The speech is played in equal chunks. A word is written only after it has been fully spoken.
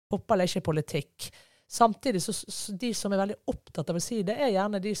fotball ikke politikk. Samtidig så de som veldig opptatt av å si det,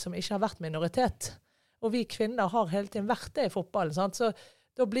 gjerne de som ikke har vært minoritet. Og vi kvinner har hele tiden vært det i fotballen, sant? Så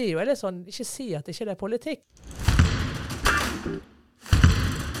da blir jo det sånn, ikke si at det ikke er politikk.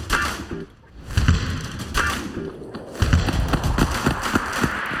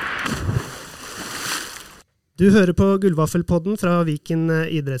 Du hører på Gullvaffelpodden fra Viken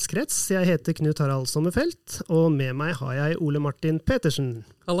idrettskrets. Jeg heter Knut Harald Sommerfelt, og med meg har jeg Ole Martin Petersen.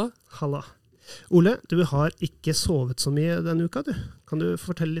 Halla. Halla. Ole, du har ikke sovet så mye denne uka, du. Kan du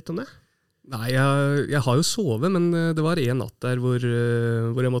fortelle litt om det? Nei, jeg har jo sovet, men det var en natt der hvor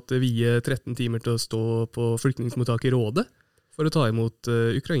jeg måtte vie 13 timer til å stå på flyktningsmottaket i Råde for å ta imot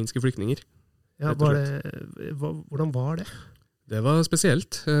ukrainske flyktninger. Ja, hvordan var det? Det var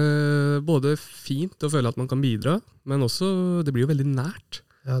spesielt. Både fint å føle at man kan bidra, men også, det blir jo veldig nært.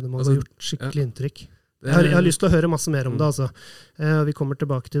 Ja, det må ha gjort skikkelig inntrykk. Jeg har lyst til å høre masse mer om det, altså. Vi kommer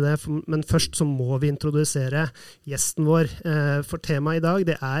tilbake til det, men først så må vi introdusere gjesten vår. For temaet i dag,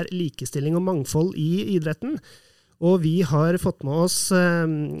 det er likestilling og mangfold i idretten. Og vi har fått med oss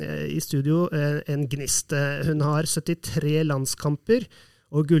i studio en gnist. Hun har 73 landskamper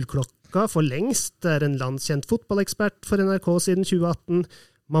og gullklokka for lengst. Det er en landskjent fotballekspert for NRK siden 2018.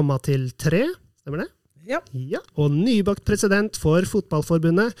 Mamma til 3, stemmer det? Ja. Ja. Og nybakt president for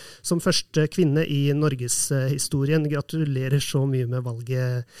Fotballforbundet som første kvinne i Norgeshistorien. Gratulerer så mye med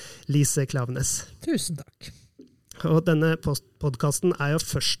valget, Lise Klaveness. Tusen takk. Og denne podcasten er jo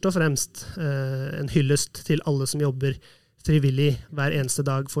først og fremst en hyllest til alle som jobber frivillig hver eneste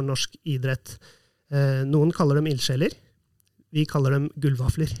dag for norsk idrett. Noen kaller dem ildsjeler. Vi kaller dem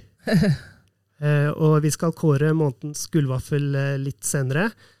gullvafler. Og vi skal kåre månedens gullvaffel litt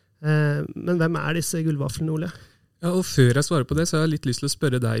senere. Men hvem er disse gullvaflene, Ole? Ja, og før jeg svarer på det, så har jeg litt lyst til å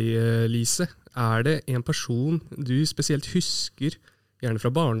spørre deg, Lise. Er det en person du spesielt husker, gjerne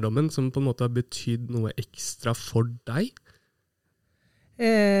fra barndommen, som på en måte har betydd noe ekstra for deg?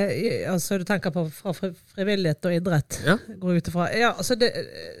 Altså du tenker på fra frivillighet og idrett, går ut ifra. Ja, altså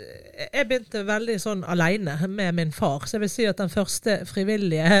jeg begynte veldig sånn alene med min far, så jeg vil si at den første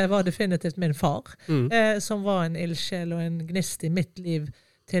frivillige var definitivt min far, som var en ildsjel og en gnist i mitt liv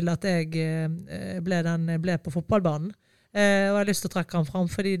til at jeg ble på fotballbanen. Og jeg har lyst til å trekke han fram,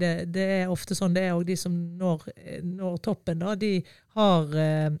 fordi det er ofte sånn, det er også de som når toppen, da, de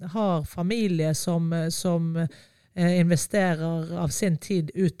har familie som investerer av sin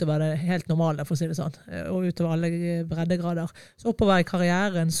tid utover det helt normale, for å si det sånn, og utover alle breddegrader. Så oppover i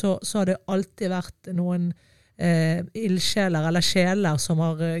karrieren så har det alltid vært noen ildsjeler eller sjeler som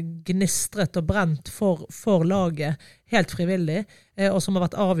har gnistret og brent for laget helt frivillig, og som har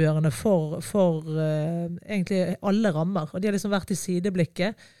vært avgjørende for egentlig alle rammer. Og de har liksom vært i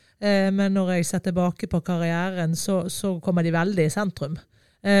sideblikket, men når jeg ser tilbake på karrieren, så kommer de veldig i sentrum.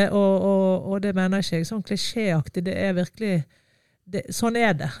 Og det mener jeg ikke sånn klisjéaktig, det er virkelig sånn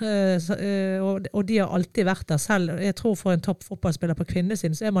er det, og de har alltid vært der selv. Jeg tror for en topp fotballspiller på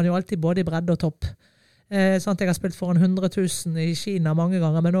kvinnesiden så er man jo alltid både i bredde og topp. Sånn at jeg har spilt for 100 000 i Kina mange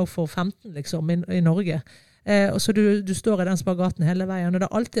ganger, men også for 15 liksom, i Norge. Så du står i den spagaten hele veien, og det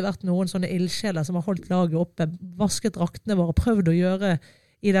har alltid vært noen sånne ildsjeler som har holdt laget oppe, vasket draktene våre, prøvd å gjøre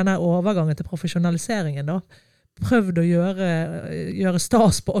i denne overgangen til profesjonaliseringen da, prøvd å gjøre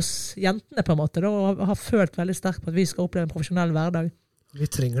stas på oss jentene på en måte, da, og har følt veldig sterkt på at vi skal oppleve en profesjonell hverdag.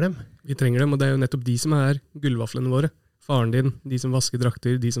 Vi trenger dem. Vi trenger dem, og det er jo nettopp de som er gullvaflene våre. Faren din, de som vasker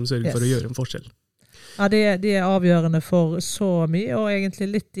drakter, de som sørger for å gjøre en forskjell. Ja, de er avgjørende for så mye, og egentlig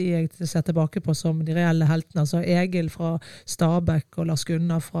litt de jeg ser tilbake på som de reelle heltene. Altså Egil fra Stabæk og Lars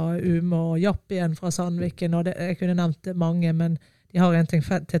Gunnar fra Ume og Japp igjen fra Sandviken, og jeg kunne nevnt mange, men de har en ting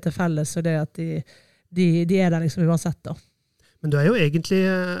til felles, og det er at de er der liksom uansett da. Men du er jo egentlig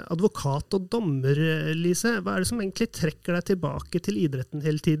advokat og dommer, Lise. Hva er det som egentlig trekker deg tilbake til idretten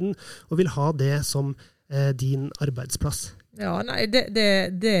hele tiden, og vil ha det som din arbeidsplass? Ja, nei, det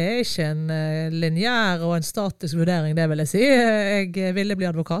er ikke en lineær og en statisk vurdering, det vil jeg si. Jeg ville bli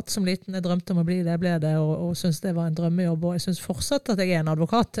advokat som liten. Jeg drømte om å bli det, jeg ble det, og synes det var en drømmejobb. Og jeg synes fortsatt at jeg er en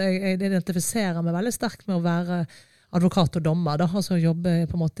advokat. Jeg identifiserer meg veldig sterkt med å være advokat og dommer, da, altså jobbe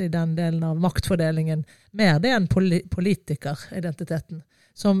på en måte i den delen av maktfordelingen mer det enn politikeridentiteten,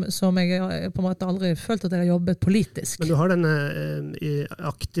 som jeg på en måte aldri følt at jeg har jobbet politisk. Men du har denne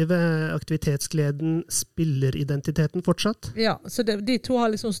aktivitetsgleden, spilleridentiteten fortsatt? Ja, så de to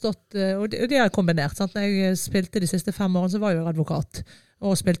har liksom stått, og de har kombinert. Sant? Når jeg spilte de siste 5 årene, så var jeg jo advokat,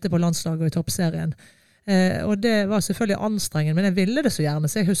 og spilte på landslaget og i toppserien. Og det var selvfølgelig anstrengende, men jeg ville det så gjerne,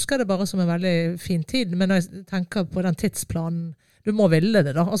 så jeg husker det bare som en veldig fin tid. Men når jeg tenker på den tidsplanen du må ville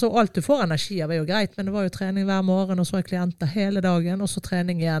det da. Altså alt du får energi av jo greit, men det var jo trening hver morgen, og så klienter hele dagen, og så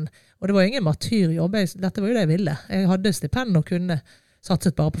trening igjen. Og det var ingen martyrjobb. Dette var jo det jeg ville. Jeg hadde stipend og kunne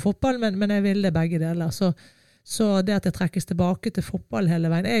satset bare på fotball, men jeg ville begge deler. Så det at jeg trekkes tilbake til fotball hele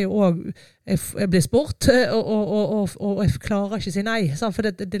veien, jo også, jeg blir spurt, og jeg klarer ikke å si nei, for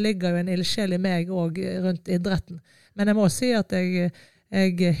det ligger jo en ildsjel i meg også rundt idretten. Men jeg må si at jeg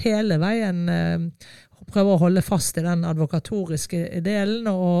hele veien prøver å holde fast i den advokatoriske delen,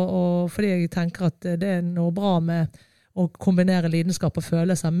 og fordi jeg tenker at det noe bra med å kombinere lidenskap og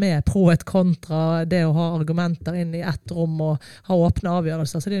følelser med pro et kontra det å ha argumenter inn i ett rom og ha åpne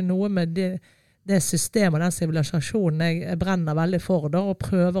avgjørelser. Så det noe med det systemet og den sivilisasjonen jeg brenner veldig for da, og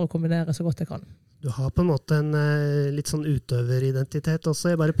prøver å kombinere så godt jeg kan. Du har på en måte en litt sånn utøveridentitet også.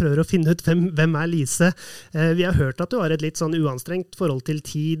 Jeg bare prøver å finne ut hvem Lise. Vi har hørt at du har et litt sånn uanstrengt forhold til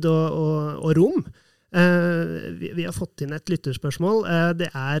tid og rom. Vi har fått inn et lytterspørsmål. Det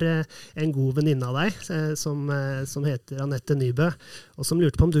en god venninne av deg som heter Anette Nybø, og som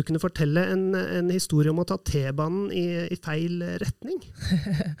lurte på om du kunne fortelle en historie om å ta T-banen i feil retning.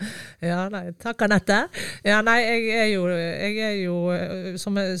 Ja, nei, takk Anette. Ja, nei, jeg er jo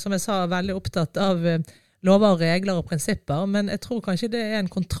som jeg sa, veldig opptatt av lover og regler og prinsipper, men jeg tror kanskje det en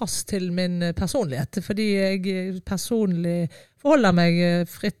kontrast til min personlighet, fordi jeg personlig forholder meg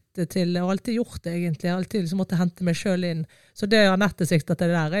fritt til, og alltid gjort det egentlig, jeg har alltid liksom måtte hente meg selv inn. Så det Anette sikter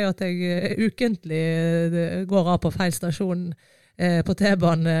til det der, jo at jeg ukentlig går av på feil stasjon på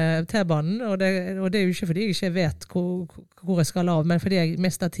T-banen, og det jo ikke fordi jeg ikke vet hvor jeg skal av, men fordi jeg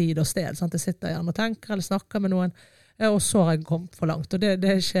mister tid og sted, sant? Jeg sitter gjerne og tenker eller snakker med noen, og så har jeg kommet for langt, og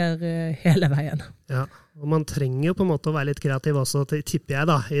det skjer hele veien. Ja, og man trenger jo på en måte å være litt kreativ også, tipper jeg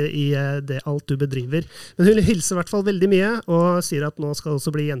da, i det alt du bedriver. Men hun hilser i hvert fall veldig mye, og sier at nå skal det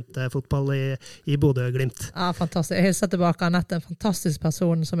også bli jentefotball i Bodø-Glimt. Ja, fantastisk. Jeg hilser tilbake Anette, en fantastisk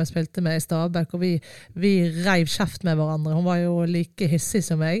person som jeg spilte med i Stabæk, og vi reiv kjeft med hverandre. Hun var jo like hissig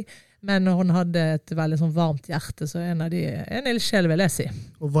som meg, men hun hadde et veldig sånn varmt hjerte, så en ildsjel vil jeg si.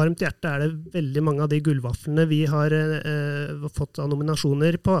 Og varmt hjerte det veldig mange av de gullvaflene vi har fått av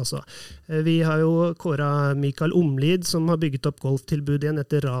nominasjoner på. Altså. Vi har jo kåret Mikael Omlid, som har bygget opp golftilbud igjen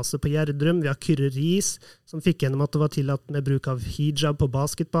etter raset på Gjerdrum. Vi har Kyrre Ris, som fikk gjennom at det var tillatt med bruk av hijab på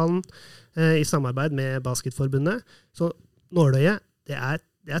basketballen, i samarbeid med Basketforbundet. Så nåløyet,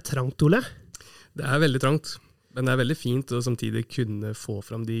 det trangt, Ole. Det veldig trangt. Men det veldig fint å samtidig kunne få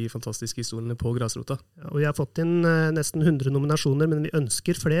fram de fantastiske historiene på grasrota. Ja, og vi har fått inn nesten 100 nominasjoner, men vi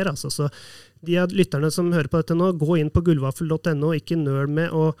ønsker flere. Altså. Så de av lytterne som hører på dette nå, gå inn på gullvaffel.no, ikke nøl med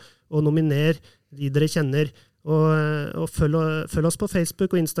å nominere de dere kjenner. Og følg oss på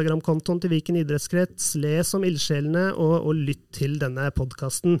Facebook og Instagram-kontoen til Viken idrettskrets, les om ildsjelene og lytt til denne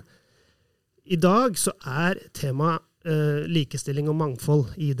podcasten. I dag så tema likestilling og mangfold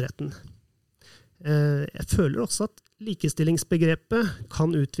i idretten. Jeg føler også at likestillingsbegrepet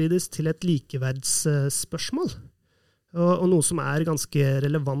kan utvides til et likeverdsspørsmål, og noe som ganske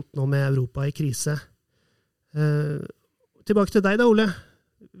relevant nå med Europa i krise. Tilbake til deg da, Ole.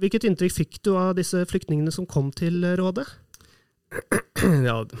 Hvilket inntrykk fikk du av disse flyktningene som kom til rådet?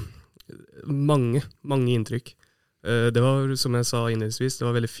 Ja, mange inntrykk. Det var, som jeg sa innledningsvis, det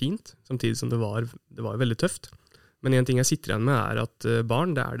var veldig fint, samtidig som det var veldig tøft. Men en ting jeg sitter igjen med at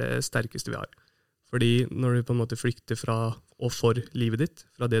barn, det det sterkeste vi har. Fordi når du på en måte flykter fra og for livet ditt,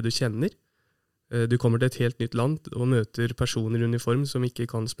 fra det du kjenner, du kommer til et helt nytt land og møter personer i uniform som ikke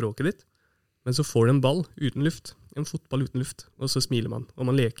kan språket ditt, men så får du en ball uten luft, en fotball uten luft, og så smiler man,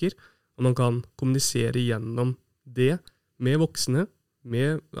 og man leker, og man kan kommunisere gjennom det med voksne,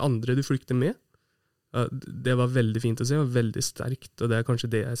 med andre du flykter med. Det var veldig fint å se, og veldig sterkt, og det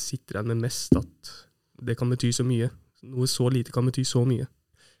kanskje det jeg sitter igjen med mest, at det kan bety så mye. Noe så lite kan bety så mye.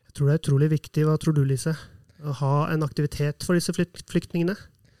 Jeg tror det utrolig viktig. Hva tror du, Lise? Å ha en aktivitet for disse flyktningene?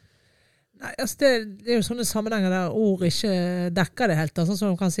 Nei, altså det jo sånne sammenhenger der ord ikke dekker det helt. Sånn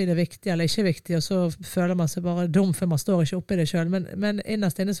som man kan si det viktig eller ikke viktig, og så føler man seg bare dum, for man står ikke oppe i det selv. Men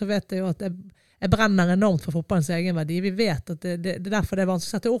innerst inne så vet jeg jo at jeg brenner enormt for fotballens egen verdi. Vi vet at det derfor det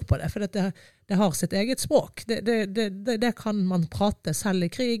vanskelig å sette ord på det, for det har sitt eget språk. Det kan man prate selv i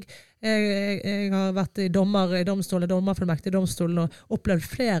krig. Jeg har vært i dommerfullmektig i domstolen og opplevd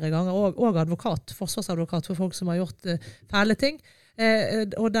flere ganger, og advokat, forsvarsadvokat for folk som har gjort fæle ting.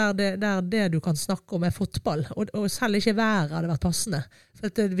 Og der det du kan snakke om fotball, og selv ikke været hadde vært passende. for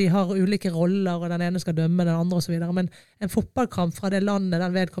at vi har ulike roller, og den ene skal dømme den andre og så videre, men en fotballkamp fra det landet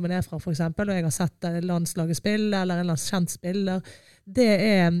den vedkommende er fra, for eksempel, og jeg har sett landslaget spille, eller en eller annen kjent spiller, det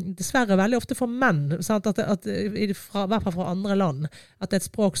dessverre veldig ofte for menn, sant? At i hvert fall fra andre land, at det et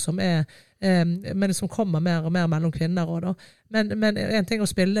språk som men som kommer mer og mer mellom kvinner også, da. Men en ting å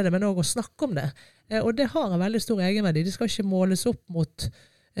spille det, men også å snakke om det. Og det har en veldig stor egenverdi. Det skal ikke måles opp mot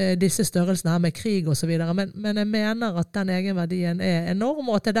disse størrelsene her med krig og så videre, men jeg mener at den egenverdien enorm,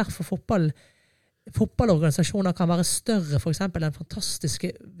 og at det derfor fotballorganisasjoner kan være større, for eksempel enn fantastiske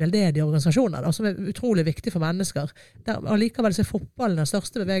veldedige organisasjoner, da, som utrolig viktig for mennesker. Allikevel så fotballen den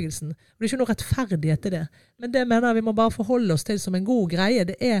største bevegelsen, og det ikke noe rettferdighet til det. Men det mener jeg vi må bare forholde oss til som en god greie.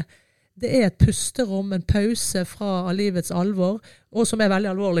 Det et pusterom, en pause fra livets alvor, og som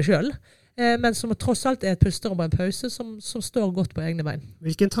veldig alvorlig selv, men som tross alt et pusterom og en pause som står godt på egne bein.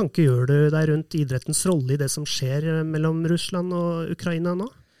 Hvilken tanke gjør du deg rundt idrettens rolle i det som skjer mellom Russland og Ukraina nå?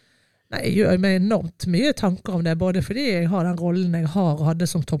 Nei, jeg gjør meg enormt mye tanker om det, både fordi jeg har den rollen jeg har og hadde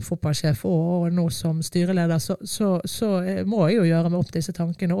som toppfotballsjef og nå som styreleder, så må jeg jo gjøre meg opp disse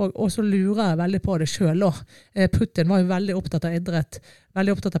tankene, og så lurer jeg veldig på det selv også. Putin var jo veldig opptatt av idrett,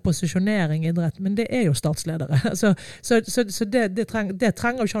 veldig opptatt av posisjonering i idrett, men det jo statsledere. Så det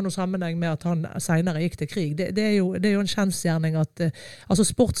trenger jo ikke ha noe sammenheng med at han senere gikk til krig. Det jo en kjensgjerning at altså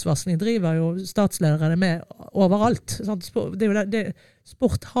sportsvarsling driver jo statsledere med overalt. Sant?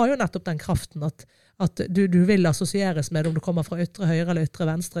 Sport har jo nettopp den kraften at du vil assosieres med om du kommer fra ytre høyre eller ytre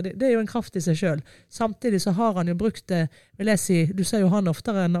venstre. Det jo en kraft i seg selv. Samtidig så har han jo brukt det, vil jeg si, du ser jo han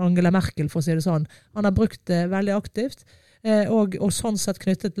oftere enn Angela Merkel, for å si det sånn. Han har brukt det veldig aktivt, og sånn sett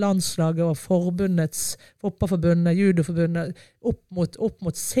knyttet landslaget og fotballforbundet, judoforbundet opp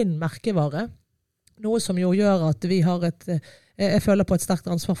mot sin merkevare. Noe som jo gjør at vi har jeg føler på et sterkt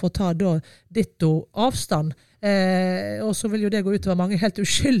ansvar for å ta da ditto avstand, og så vil jo det gå utover mange helt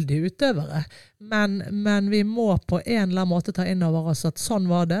uskyldige utøvere, men vi må på en eller annen måte ta inn over oss at sånn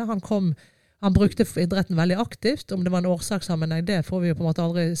var det. Han brukte idretten veldig aktivt, om det var en årsakssammenheng, det får vi jo på en måte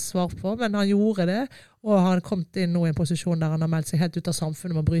aldri svar på, men han gjorde det, og han kom inn nå i en posisjon der han har meldt seg helt ut av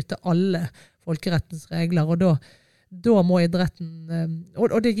samfunnet med å bryte alle folkerettens regler, og da må idretten,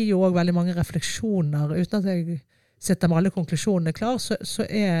 og det gir jo også veldig mange refleksjoner, uten at jeg sitter med alle konklusjonene klar, så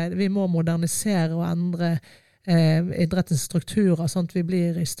vi må modernisere og endre idrettens strukturer, sånn at vi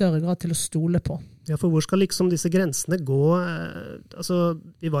blir i større grad til å stole på. Ja, for hvor skal liksom disse grensene gå? Altså,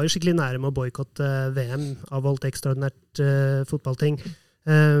 vi var jo skikkelig nære med å boykotte VM, avholdt ekstraordinært fotballting,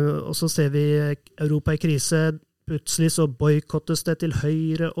 og så ser vi Europa i krise. Plutselig så boykottes det til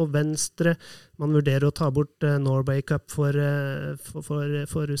høyre og venstre. Man vurderer å ta bort Norway Cup for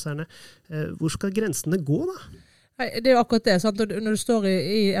russerne. Hvor skal grensene gå da? Det jo akkurat det, sant? Når du står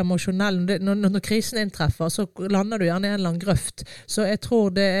i emosjonellen, når krisen inntreffer, så lander du gjerne i en eller annen grøft. Så jeg tror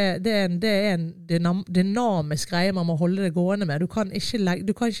det en dynamisk greie man må holde det gående med. Du kan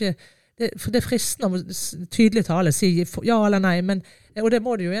ikke for det fristende å tydelig tale, si ja eller nei, og det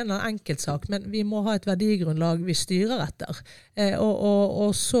må det jo i en eller annen enkeltsak, men vi må ha et verdigrunnlag vi styrer etter.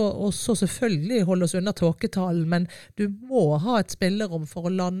 Og så selvfølgelig holde oss under tåketalen, men du må ha et spillerom for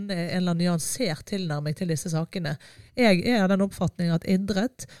å lande en eller annen nyansert tilnærming til disse sakene. Jeg av den oppfatningen at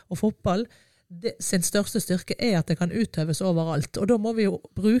idrett og fotball sin største styrke at det kan utøves overalt, og da må vi jo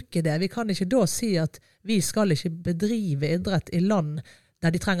bruke det. Vi kan ikke da si at vi skal ikke bedrive idrett i land der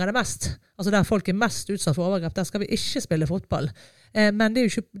de trenger det mest. Altså der folk mest utsatt for overgrep, der skal vi ikke spille fotball. Men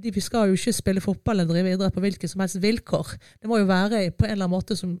vi skal jo ikke spille fotball eller drive idrett på hvilke som helst vilkår. Det må jo være på en eller annen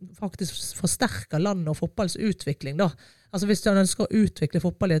måte som faktisk forsterker landet og fotballs utvikling da. Altså hvis man ønsker å utvikle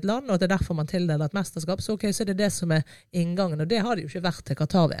fotball i et land, og at det derfor man tildeler et mesterskap, så så det som inngangen, og det har det jo ikke vært til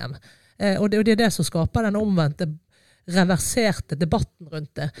Qatar-VM. Og det det som skaper den omvendte reverserte debatten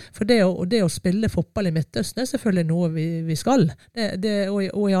rundt det. For det å spille fotball i Midtøsten selvfølgelig noe vi skal.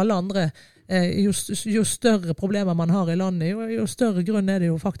 Og i alle andre, jo større problemer man har i landet, jo større grunn det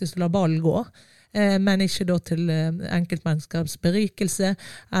jo faktisk å la ballen gå. Men ikke da til enkeltmenneskers berikelse,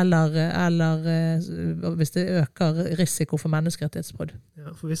 eller hvis det øker risiko for menneskerettighetsbrudd.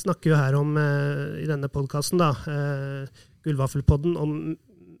 Ja, for vi snakker jo her om, i denne podcasten da, Gullvaffelpodden, om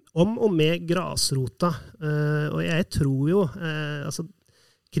og med grasrota, og jeg tror jo, altså,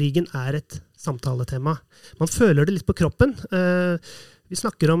 krigen et samtaletema. Man føler det litt på kroppen. Vi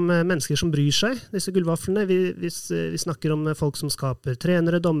snakker om mennesker som bryr seg, disse gullvaflene. Vi snakker om folk som skaper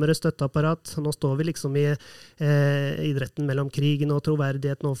trenere, dommere, støtteapparat. Nå står vi liksom i idretten mellom krigen og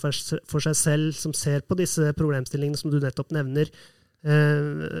troverdighet nå for seg selv, som ser på disse problemstillingene som du nettopp nevner,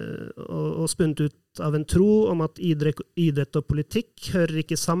 og spunnet ut av en tro om at idrett og politikk hører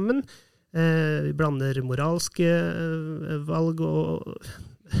ikke sammen, Vi blander moralske valg og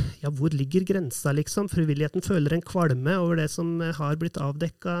hvor ligger grensa liksom? Frivilligheten føler en kvalme over det som har blitt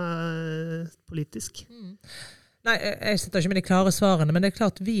avdekket politisk. Nei, jeg sitter ikke med de klare svarene, men det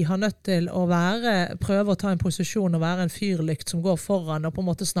klart vi har nødt til å prøve å ta en posisjon og være en fyrlykt som går foran og på en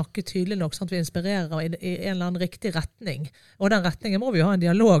måte snakke tydelig nok, sånn at vi inspirerer i en eller annen riktig retning. Og den retningen må vi ha en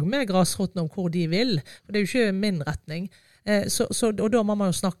dialog med grasroten om hvor de vil, for det er jo ikke min retning. Og da må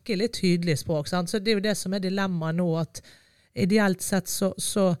man jo snakke litt tydelig språk, sant? Så det er jo det som er dilemmaet nå, at ideelt sett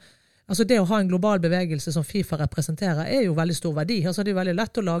altså det å ha en global bevegelse som FIFA representerer er jo veldig stor verdi. Altså det er jo veldig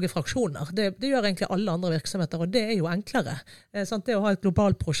lett å lage fraksjoner. Det gjør egentlig alle andre virksomheter, og det er jo enklere. Sant? Det å ha et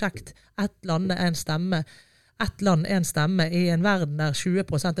globalt prosjekt, ett land en stemme i en verden der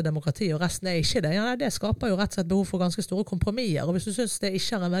 20% er demokrati, og resten er ikke det. Ja, det skaper jo rett og slett behov for ganske store kompromisser. Og hvis du synes det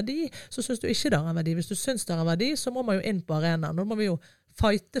ikke har en verdi, så synes du ikke det har en verdi. Hvis du synes det har en verdi, så må man jo inn på arenaen. Nå må vi jo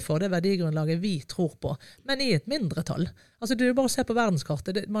fighte for det verdigrunnlaget vi tror på, men i et mindretall. Altså det er jo bare å se på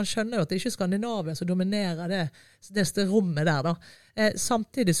verdenskartet. Man skjønner jo at det ikke er Skandinavia som dominerer det rommet der da.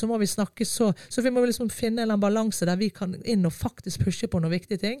 Samtidig så må vi snakke så vi må liksom finne en eller annen balanse der vi kan inn og faktisk pushe på noen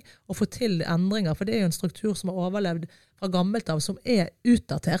viktige ting og få til endringer, for det er jo en struktur som har overlevd fra gammelt av, som er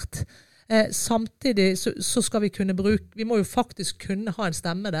utdatert. Samtidig så skal vi må jo faktisk kunne ha en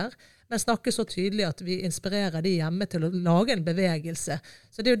stemme der, men snakke så tydelig at vi inspirerer de hjemme til å lage en bevegelse.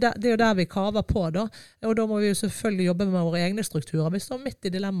 Så det er jo der vi kaver på da, og da må vi jo selvfølgelig jobbe med våre egne strukturer. Vi står midt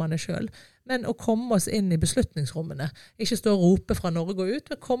i dilemmaene selv, men å komme oss inn i beslutningsrommene, ikke stå og rope fra Norge og ut,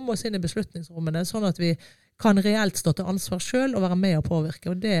 men komme oss inn i beslutningsrommene, sånn at vi kan reelt stå til ansvar selv og være med og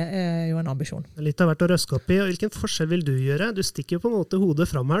påvirke, og det er jo en ambisjon. Litt har vært å røske opp i, og hvilken forskjell vil du gjøre? Du stikker jo på en måte hodet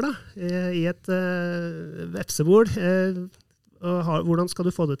fram her da, i et vepsebol. Hvordan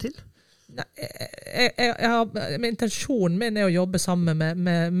skal du få det til? Intensjonen min er å jobbe sammen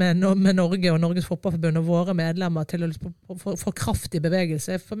med Norge og Norges fotballforbund og våre medlemmer til å få kraftig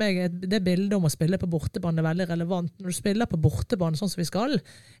bevegelse. For meg er det bildet om å spille på bortebane veldig relevant. Når du spiller på bortebane sånn som vi skal,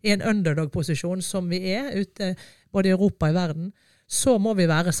 i en underdog-posisjon som vi er ute både i Europa og i verden, så må vi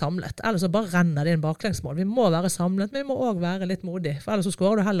være samlet. Ellers så bare renner det inn baklengsmål. Vi må være samlet, men vi må også være litt modige, for ellers så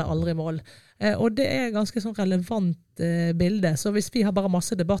skårer du heller aldri mål. Og det er ganske sånn relevant bilde. Så hvis vi har bare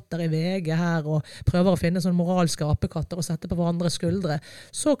masse debatter i VG her og prøver å finne sånn moralske apekatter og sette på hverandres skuldre,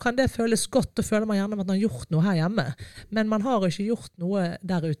 så kan det føles godt, og føler man gjerne at man har gjort noe her hjemme. Men man har ikke gjort noe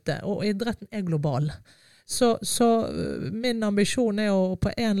der ute, og idretten er global. Så min ambisjon er å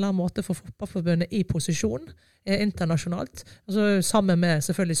på en eller annen måte få fotballforbundet i posisjon internasjonalt, altså sammen med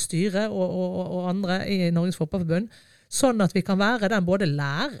selvfølgelig styret og andre i Norges fotballforbund, sånn at vi kan være den både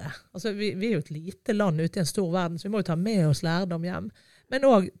lære. Altså vi er jo et lite land ute i en stor verden, så vi må jo ta med oss lærdom hjem, men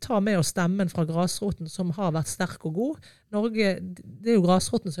også ta med oss stemmen fra grasroten som har vært sterk og god. Norge, det er jo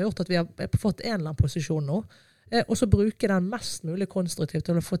grasroten som har gjort at vi har fått en eller annen posisjon nå, og så bruke den mest mulig konstruktivt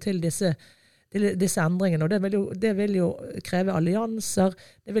til å få til disse endringene, og det vil jo kreve allianser.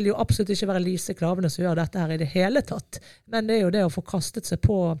 Det vil jo absolutt ikke være Lise Klaveness som gjør dette her i det hele tatt, men det er jo det å få kastet seg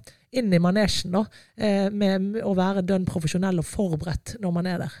på inn i manesjen da, med å være dønn profesjonell og forberedt når man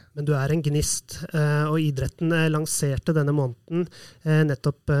er der. Men du er en gnist, og idretten lanserte denne måneden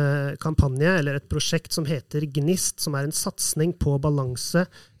nettopp kampanje, eller et prosjekt som heter Gnist, som er en satsning på balanse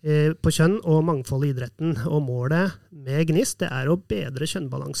på kjønn og mangfold i idretten. Og målet med Gnist, det er å bedre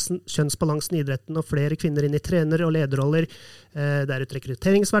kjønnsbalansen i idretten, og flere kvinner inn i trener- og lederroller. Det er et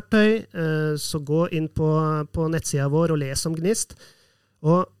rekrutteringsverktøy, så gå inn på nettsida vår og les om Gnist.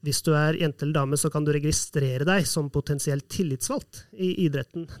 Og hvis du er jente eller dame, så kan du registrere deg som potensielt tillitsvalgt i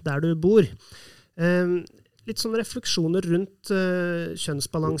idretten der du bor. Litt sånn refleksjoner rundt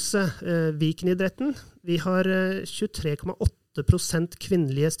kjønnsbalanse. Viken-idretten, vi har 23,8%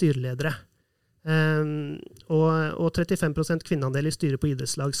 kvinnelige styreledere, og 35% kvinneandel i styret på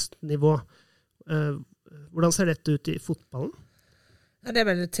idrettslagsnivå. Hvordan ser dette ut i fotballen? Ja, det er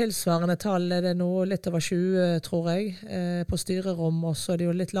vel tilsvarende tall, det er noe litt over 20, tror jeg, på styrerom, og så er det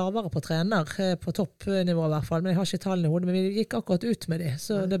jo litt lavere på trener, på toppnivå i hvert fall, men jeg har ikke tallene i hodet, men vi gikk akkurat ut med de,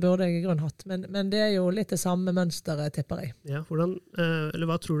 så det burde jeg i grunn hatt, men det er jo litt det samme mønsteret, tipper jeg. Ja,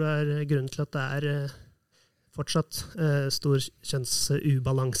 hva tror du er grunnen til at det er fortsatt stor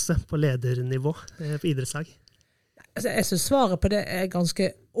kjønnsubalanse på ledernivå på idrettslag? Altså, jeg synes svaret på det er ganske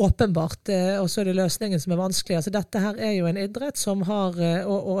åpenbart, og så det løsningen som vanskelig. Altså, dette her jo en idrett som har,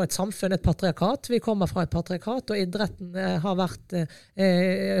 og et samfunn, et patriarkat. Vi kommer fra et patriarkat, og idretten har vært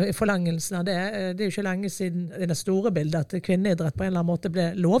i forlengelsen av det. Det jo ikke lenge siden i det store bildet at kvinneidrett på en eller annen måte ble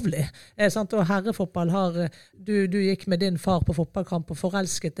lovlig. Sant? Og herrefotball har, du gikk med din far på fotballkamp og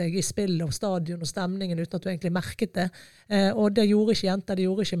forelsket deg i spill og stadion og stemningen uten at du egentlig merket det. Og det gjorde ikke jenter, det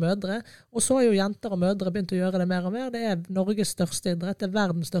gjorde ikke mødre. Og så har jo jenter og mødre begynt å gjøre det mer og mer. Det Norges største idrett, det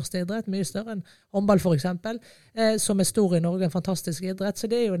verdens største idrett, mye større enn håndball for eksempel, som stor i Norge, en fantastisk idrett. Så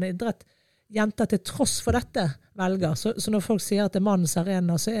det jo en idrett jenter til tross for dette velger. Så når folk sier at det mannens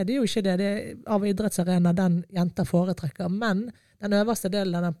arena, så det jo ikke det. Det av idrettsarena den jenter foretrekker. Men den øverste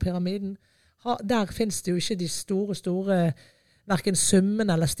delen av den pyramiden, der finnes det jo ikke de store hverken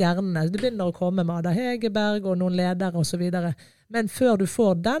summene eller stjernene. Det begynner å komme med Ada Hegerberg og noen ledere og så videre. Men før du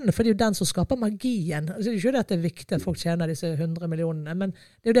får den, for det jo den som skaper magien. Altså, det jo ikke det at det viktig at folk tjener disse 100 millionene, men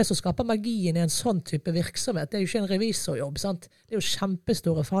det jo det som skaper magien i en sånn type virksomhet. Det jo ikke en revisorjobb, sant? Det jo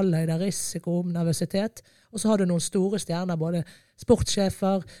kjempestore fallhøyder, risiko, nervøsitet. Og så har du noen store stjerner, både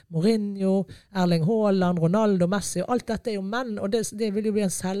sportssjefer, Mourinho, Erling Haaland, Ronaldo, Messi, og alt dette jo menn, og det vil jo bli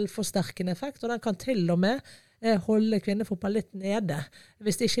en selvforsterkende effekt, og den kan til og med holde kvinnefotball litt nede,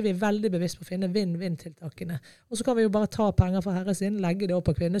 hvis ikke vi veldig bevisst på å finne vinn-vinn-tiltakene. Og så kan vi jo bare ta penger fra herresiden, legge det opp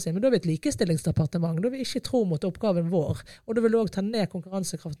på kvinnesiden, men da vi et likestillingsdepartement, da vi ikke tro mot oppgaven vår, og da vil vi også ta ned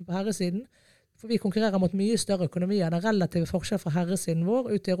konkurransekraften på herresiden, for vi konkurrerer mot mye større økonomier. Den relative forskjell fra herresiden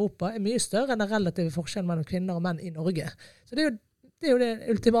vår ute i Europa mye større enn den relative forskjell mellom kvinner og menn i Norge. Så det jo det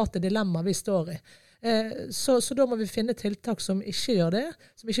ultimate dilemmaet vi står i. Så da må vi finne tiltak som ikke gjør det,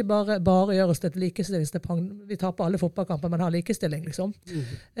 som ikke bare gjør oss til et likestillingsdepartement. Vi taper alle fotballkamper, men har likestilling, liksom.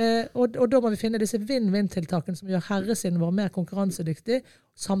 Og da må vi finne disse vinn-vinn-tiltakene som gjør herresiden vår mer konkurransedyktig,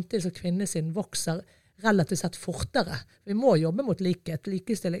 samtidig som kvinnesiden vokser relativt sett fortere. Vi må jobbe mot likhet.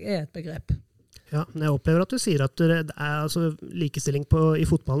 Likestilling et begrep. Ja, men jeg opplever at du sier at altså, likestilling i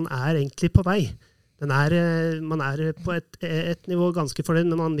fotballen egentlig på vei. Man på et nivå ganske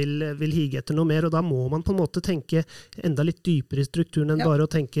fornøyd, men man vil hige etter noe mer, og da må man på en måte tenke enda litt dypere i strukturen enn bare å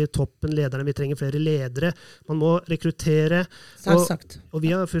tenke toppen, lederne. Vi trenger flere ledere. Man må rekruttere. Og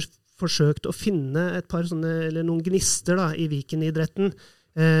vi har forsøkt å finne et par sånne, eller noen gnister da, i Viken-idretten.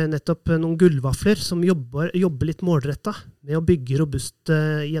 Nettopp noen gullvafler som jobber litt målrettet med å bygge robuste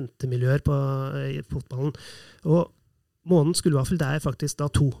jentemiljøer i fotballen. Og månedens gullvaffel, det faktisk da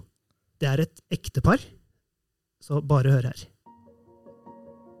 2. Det et ektepar, så bare hør her.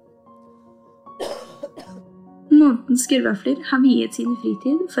 Månedens gullvafler har viet sin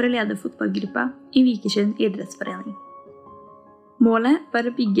fritid for å lede fotballgruppa i Vikersund idrettsforening. Målet var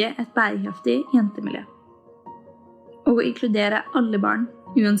å bygge et bærekraftig jentemiljø, og å inkludere alle barn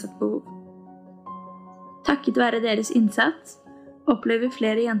uansett behov. Takket være deres innsats opplever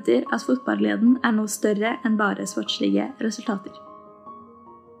flere jenter at fotballgleden nå større enn bare sportslige resultater.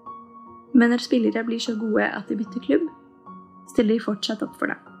 Men når spillere blir så gode at de bytter klubb, stiller de fortsatt opp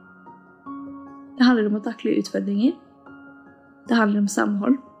for dem. Det handler om å takle utfordringer. Det handler om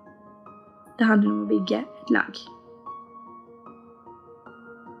samhold. Det handler om å bygge et lag.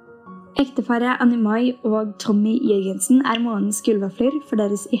 Ekteparet Anne-Mai og Tommy Jørgensen månedens gullvafler for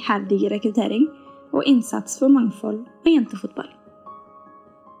deres iherdige rekruttering og innsats for mangfold og jentefotball.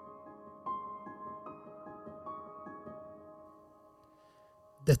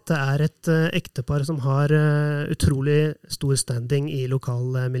 Dette et ektepar som har utrolig stor standing i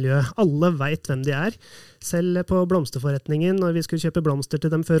lokalmiljøet. Alle vet hvem de Selv på blomsterforretningen, når vi skulle kjøpe blomster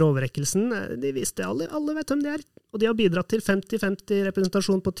til dem før overrekkelsen, de visste alle vet hvem de Og de har bidratt til 50-50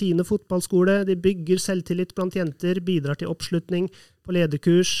 representasjon på Tine fotballskole. De bygger selvtillit blant jenter, bidrar til oppslutning på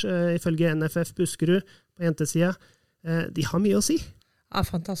lederkurs, ifølge NFF Buskerud på jentesida. De har mye å si. Ja,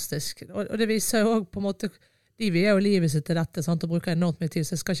 fantastisk. Og det viser jo også på en måte de vil jo livet sitt til dette, sant, og bruker enormt mye tid,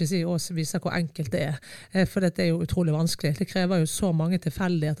 så jeg skal ikke si oss vise hvor enkelt det for dette jo utrolig vanskelig. Det krever jo så mange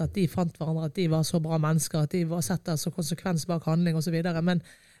tilfeldigheter at de fant hverandre, at de var så bra mennesker, at de var sett så konsekvens bak handling og så videre, men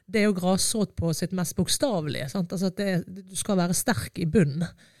det jo grasrot på sitt mest bokstavelige, sant? Altså at du skal være sterk i bunnen.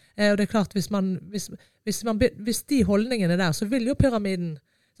 Og det klart, hvis de holdningene der, så vil jo pyramiden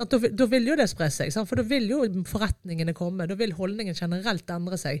Da vil jo det spre seg, for da vil jo forretningene komme, da vil holdningen generelt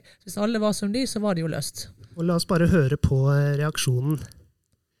endre seg. Hvis alle var som de, så var det jo løst. Og la oss bare høre på reaksjonen.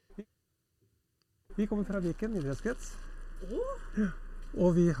 Vi kommer fra Viken, idrettskrets.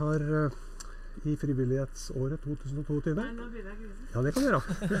 Og vi har i frivillighetsåret 2022, ja, det kan vi gjøre,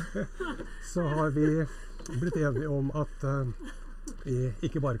 så har vi blitt enige om at vi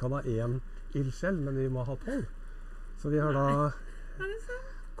ikke bare kan ha én ildsjel, men vi må ha 12. Så vi har da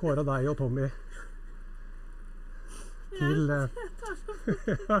kåret deg og Tommy til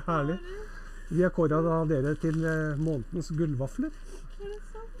herlig. Vi har kåret av dere til månedens gullvafler.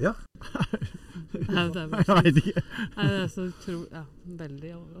 Ja. Nei, jeg vet ikke. Nei, det så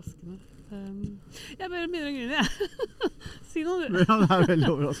veldig overraskende. Jeg bare begynner å grine, jeg. Si noe, du. Ja, det veldig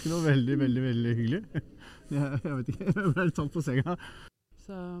overraskende og veldig, veldig, veldig hyggelig. Jeg vet ikke, jeg ble litt tatt på senga.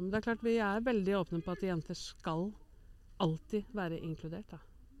 Så det klart vi veldig åpne på at jenter skal alltid være inkludert, da.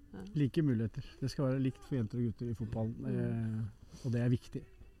 Ja. Like muligheter. Det skal være likt for jenter og gutter i fotball, og det viktig.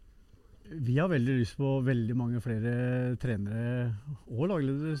 Vi har veldig lyst på veldig mange flere trenere og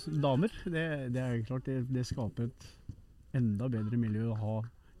lagledere damer. Det klart, det skaper et enda bedre miljø å ha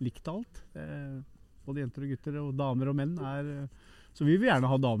likt alt. Både jenter og gutter og damer og menn så vi vil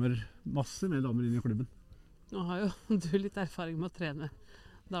gjerne ha masse mer damer inn i klubben. Nå har jo du litt erfaring med å trene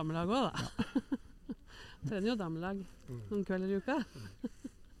damelag også, da. Ja. Trener jo damelag noen kvelder i uka.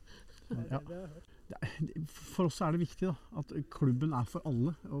 Ja. For oss det viktig da, at klubben for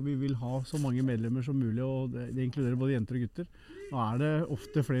alle, og vi vil ha så mange medlemmer som mulig, og det inkluderer både jenter og gutter. Nå det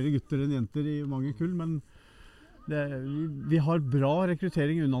ofte flere gutter enn jenter i mange kull, men vi har bra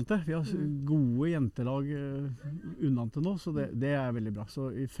rekruttering unnante. Vi har gode jentelag unnante nå, så det veldig bra.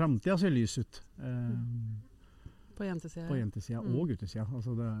 Så i fremtiden ser lys ut. På jentesiden. På jentesiden og guttesiden.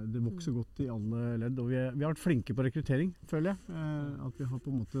 Altså det vokser godt i alle ledd, og vi har vært flinke på rekruttering, føler jeg. At vi har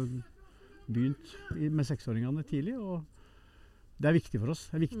på en måte begynt med 6-åringene tidlig, og det viktig for oss.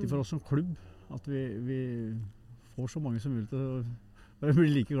 Det viktig for oss som klubb at vi får så mange som mulig til å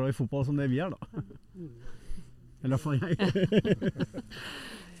bli like glad i fotball som det vi da. Eller i hvert fall jeg.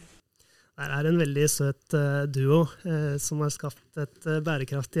 Det en veldig søt duo som har skapt et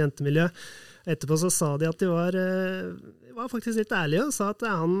bærekraftig jentemiljø. Etterpå så sa de at de var faktisk litt ærlige og sa at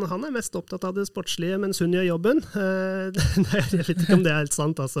han mest opptatt av det sportslige, mens hun gjør jobben. Jeg vet ikke om det helt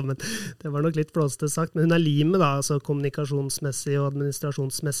sant, altså, men det var nok litt blåste sagt. Men hun limet da, altså kommunikasjonsmessig og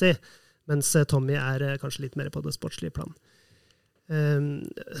administrasjonsmessig, mens Tommy kanskje litt mer på det sportslige plan.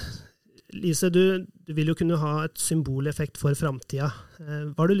 Lise, du vil jo kunne ha et symboleffekt for fremtiden.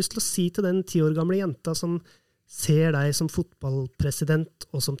 Hva har du lyst til å si til den 10 år gamle jenta som ser deg som fotballpresident,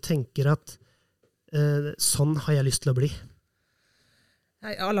 og som tenker at sånn har jeg lyst til å bli?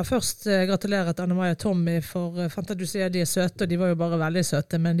 Aller først gratulerer til Anne-Maja og Tommy, for fant at du sier de søte, og de var jo bare veldig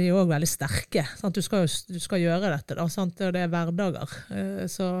søte, men de også veldig sterke. Sant? Du skal gjøre dette, da, sant? Og det hverdager.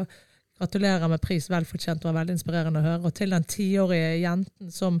 Så gratulerer med pris, velfortjent, og veldig inspirerende å høre. Og til den 10-årige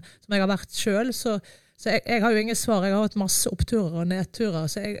jenten som jeg har vært selv, så jeg har jo ingen svar. Jeg har hatt masse oppturer og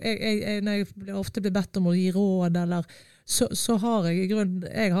nedturer, så når jeg ofte blir bedt om å gi råd, eller så har jeg i grunnen,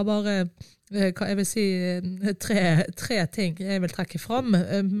 jeg har bare, jeg vil si, tre ting jeg vil trekke fram,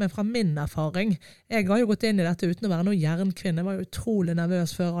 men fra min erfaring. Jeg har jo gått inn i dette uten å være noen jernkvinne. Jeg var jo utrolig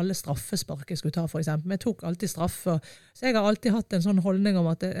nervøs før alle straffespark jeg skulle ta, for eksempel. Men jeg tok alltid straffe, så jeg har alltid hatt en sånn holdning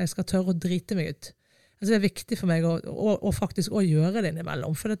om at jeg skal tørre å drite meg ut. Altså det viktig for meg å faktisk å gjøre det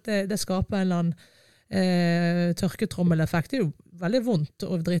innimellom, for det skaper en eller annen tørketrommeleffekt. Det jo veldig vondt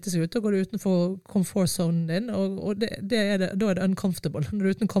å drite seg ut, og går du utenfor comfort zone din, og da det uncomfortable, når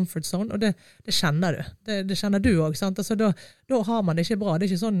du uten comfort zone, og det kjenner du. Det kjenner du også, sant? Altså, da har man det ikke bra. Det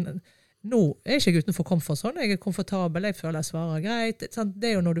ikke sånn, nå jeg ikke utenfor comfort zone, jeg komfortabel, jeg føler jeg svarer greit. Sant?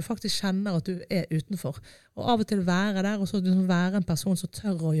 Det jo når du faktisk kjenner at du utenfor. Og av og til være der, og så være en person som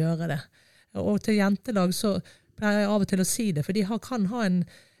tør å gjøre det. Og til jentelag så pleier jeg av og til å si det, for de kan ha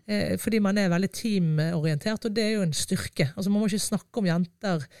fordi man veldig teamorientert, og det jo en styrke. Altså man må ikke snakke om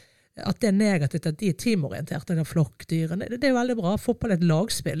jenter at det negativt at de teamorienterte eller flokkdyr. Det jo veldig bra. Fotball et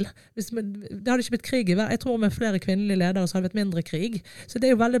lagspill. Det hadde ikke blitt krig i verden. Jeg tror med flere kvinnelige ledere så hadde det blitt mindre krig. Så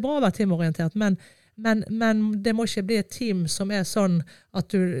det jo veldig bra å være teamorientert, men det må ikke bli et team som sånn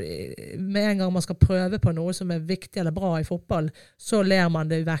at du med en gang man skal prøve på noe som viktig eller bra i fotball, så ler man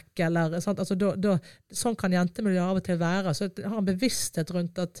det vekk. Eller, sant? Altså, sånn kan jentemiljøet av og til være. Så jeg har en bevissthet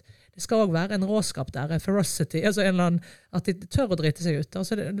rundt at det skal også være en råskap der, en ferocity, altså en eller annen, at de tør å drite seg ut.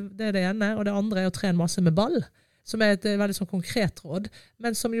 Altså det det ene, og det andre å trene masse med ball, som et veldig sånn konkret råd,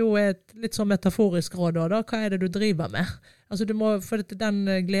 men som jo et litt sånn metaforisk råd da. Hva det du driver med? Altså for den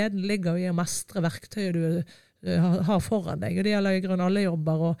gleden ligger i å mestre verktøyet du har foran deg, og det gjelder i grunn alle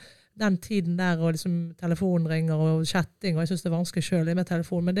jobber, og den tiden der, og liksom telefonringer og chatting, og jeg synes det vanskelig selv med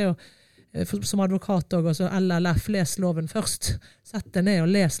telefon, men det jo som advokat også, LLF, les loven først. Sett deg ned og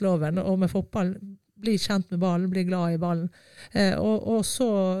les loven, og med fotball bli kjent med ballen, bli glad i ballen. Og så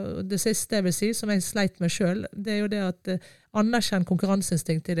det siste jeg vil si, som jeg sleit med selv, det jo det at anerkjenn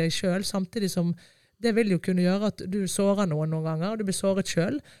konkurranseinstinkt i deg selv, samtidig som det vil jo kunne gjøre at du sårer noen ganger, og du blir såret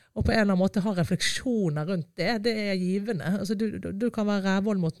selv, og på en eller annen måte ha refleksjoner rundt det. Det givende. Altså, du kan være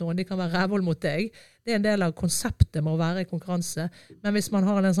rævhold mot noen, de kan være rævhold mot deg. Det en del av konseptet med å være i konkurranse. Men hvis man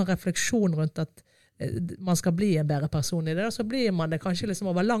har en sånn refleksjon rundt at man skal bli en bedre person i det, så blir man det kanskje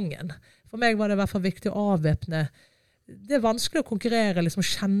liksom over langen. For meg var det i hvert fall viktig å avvæpne. Det vanskelig å konkurrere, liksom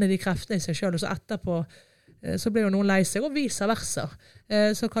kjenne de kreftene i seg selv, og så etterpå så blir jo noen lei seg, og vice versa.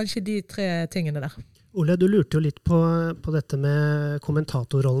 Så kanskje de 3 tingene der. Ole, du lurte jo litt på dette med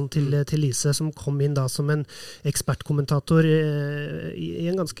kommentatorrollen til Lise, som kom inn da som en ekspertkommentator i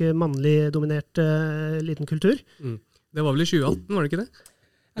en ganske mannlig dominert liten kultur. Det var vel i 2018, var det ikke det?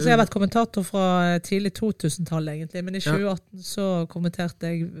 Altså, jeg har vært kommentator fra tidlig 2000-tallet egentlig, men i 2018 så kommenterte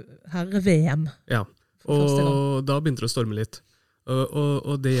jeg herre-VM. Ja, og da begynte det å storme litt.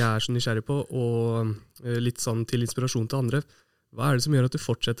 Og det jeg så nysgjerrig på, og litt sånn til inspirasjon til andre, hva det som gjør at du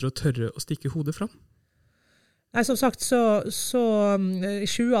fortsetter å tørre å stikke hodet fram? Nei, som sagt, så i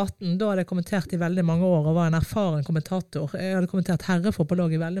 2018, da hadde jeg kommentert i veldig mange år, og var en erfaren kommentator. Jeg hadde kommentert herrefotball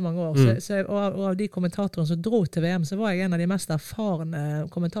i veldig mange år, og av de kommentatorene som dro til VM, så var jeg en av de mest erfarne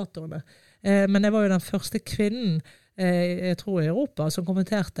kommentatorene. Men jeg var jo den første kvinnen, jeg tror i Europa, som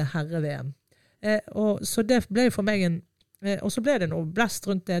kommenterte herre-VM. Så det ble for meg og så ble det noe blest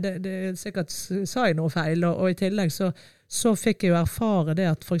rundt det sikkert sa jeg noe feil, og i tillegg så fikk jeg jo erfare det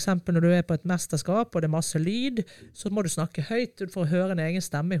at for eksempel når du på et mesterskap, og det masse lyd, så må du snakke høyt for å høre en egen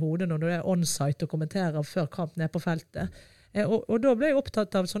stemme i hodet når du on-site og kommenterer før kamp ned på feltet. Og da ble jeg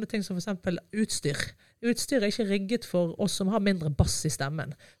opptatt av sånne ting som for eksempel utstyr. Utstyr ikke rigget for oss som har mindre bass i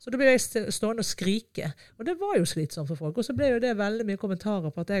stemmen. Så da ble jeg stående og skrike. Og det var jo slitsomt for folk. Og så ble jo det veldig mye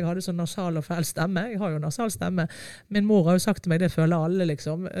kommentarer på at jeg hadde sånn nasal og feil stemme. Jeg har jo nasal stemme. Min mor har jo sagt til meg, det føler alle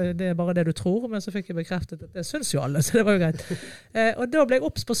liksom. Det bare det du tror, men så fikk jeg bekreftet at det synes jo alle, så det var jo greit. Og da ble jeg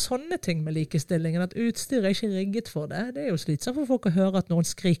obs på sånne ting med likestillingen, at utstyr ikke rigget for det. Det jo slitsomt for folk å høre at noen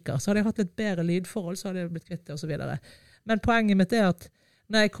skriker. Så hadde jeg hatt litt bedre lydforhold, så hadde jeg blitt kvitt det og så videre. Men poenget mitt at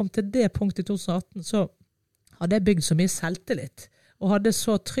når jeg kom til det punktet i 2018, så hadde jeg bygd så mye selvtillit, og hadde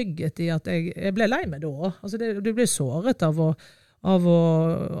så trygghet i at jeg ble lei meg da. Altså du blir såret av å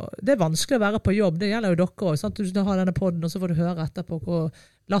det vanskelig å være på jobb, det gjelder jo dere også, sant? Du har denne podden, og så får du høre etterpå hvor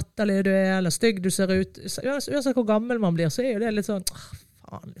latterlig du eller stygg du ser ut. Uansett hvor gammel man blir, så jo det litt sånn,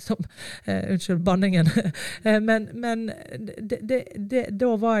 faen, liksom, unnskyld banningen. Men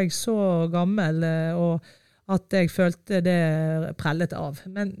da var jeg så gammel, og at jeg følte det prellet av.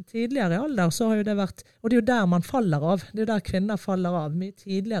 Men tidligere i alder så har jo det vært, og det jo der man faller av, det jo der kvinner faller av, mye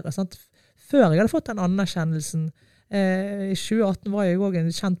tidligere, sant? Før jeg hadde fått den anerkjennelsen. I 2018 var jeg også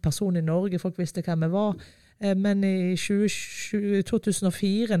en kjent person i Norge, folk visste hvem jeg var, men i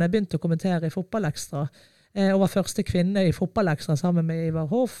 2004, når jeg begynte å kommentere i Fotballekstra, og var første kvinne i Fotballekstra sammen med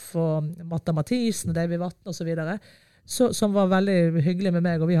Ivar Hoff, og Matta Mathisen, og David Vatn og så videre, som var veldig hyggelig med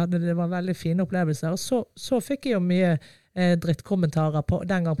meg, og det var veldig fine opplevelser. Så fikk jeg jo mye drittkommentarer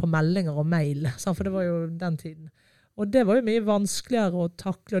den gang på meldinger og mail, for det var jo den tiden. Og det var jo mye vanskeligere å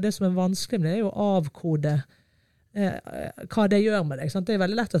takle, og det som vanskelig med det jo å avkode hva det gjør med deg. Sant? Det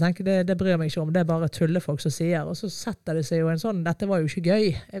veldig lett å tenke, det bryr meg ikke om, det bare tullefolk som sier, og så setter det seg jo en sånn, dette var jo ikke gøy,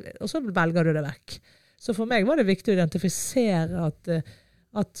 og så velger du det vekk. Så for meg var det viktig å identifisere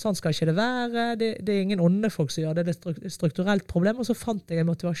at sånn skal ikke det være, det ingen onde folk som gjør det, det et strukturelt problem, og så fant jeg en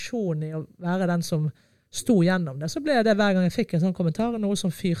motivasjon i å være den som sto gjennom det. Så ble det hver gang jeg fikk en sånn kommentar, noe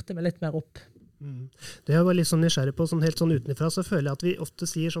som fyrte meg litt mer opp. Det jeg var litt sånn nysgjerrig på, sånn helt sånn utenfra, så føler jeg at vi ofte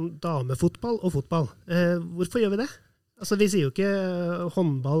sier sånn damefotball og fotball. Hvorfor gjør vi det? Altså, vi sier jo ikke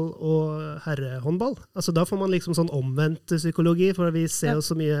håndball og herrehåndball. Altså, da får man liksom sånn omvendt psykologi, for vi ser jo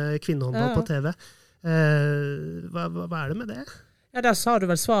så mye kvinnehåndball på TV. Hva det med det? Ja, der sa du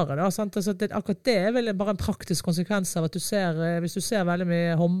vel svaret da, sant? Altså, akkurat det vel bare en praktisk konsekvens av at hvis du ser veldig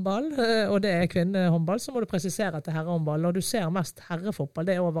mye håndball, og det kvinnehåndball, så må du presisere at det herrehåndball, og du ser mest herrefotball,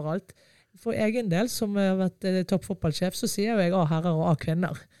 det overalt. For egen del, som har vært toppfotballsjef, så sier jeg A herrer og A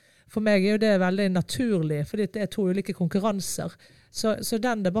kvinner. For meg jo det veldig naturlig, fordi det 2 ulike konkurranser. Så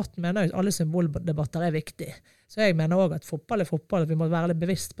den debatten mener jeg, alle symboldebatter viktig. Så jeg mener også at fotball fotball, vi må være litt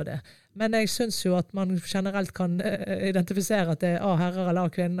bevisst på det. Men jeg synes jo at man generelt kan identifisere at det A herrer eller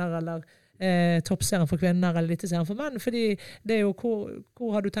A kvinner, eller toppserien for kvinner eller eliteserien for menn, fordi det jo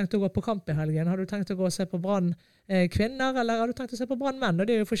hvor har du tenkt å gå på kamp i helgen? Har du tenkt å gå og se på Brann kvinner, eller har du tenkt å se på Brann menn? Og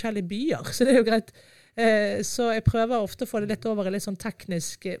det jo forskjellige byer, så det jo greit. Så jeg prøver ofte å få det litt over i litt sånn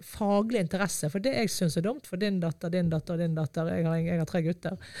teknisk, faglig interesse, for det jeg synes dumt for din datter, din datter og din datter. Jeg har 3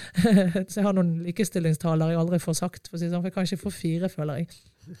 gutter, så jeg har noen likestillingstaler jeg aldri får sagt, for å si sånn, for jeg kan ikke få 4, føler jeg.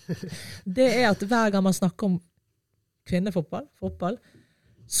 Det at hver gang man snakker om kvinnefotball, fotball,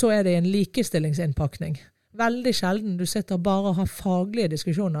 så det en likestillingsinnpakning. Veldig sjelden du sitter bare og har faglige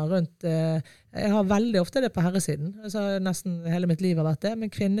diskusjoner rundt, jeg har veldig ofte det på herresiden, altså nesten hele mitt liv har vært det,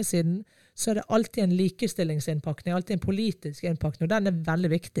 men kvinnesiden så det alltid en likestillingsinnpakning, alltid en politisk innpakning, og den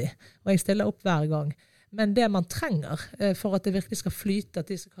veldig viktig, og jeg stiller opp hver gang. Men det man trenger for at det virkelig skal flyte, at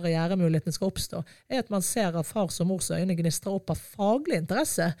disse karrieremulighetene skal oppstå, at man ser av fars og mors øyne gnistrer opp av faglig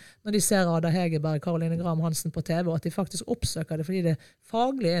interesse når de ser Ada Hegerberg, Caroline Graham Hansen på TV, og at de faktisk oppsøker det fordi det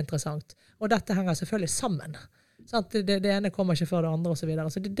faglig interessant. Og dette henger selvfølgelig sammen. Det ene kommer ikke før det andre, og så videre.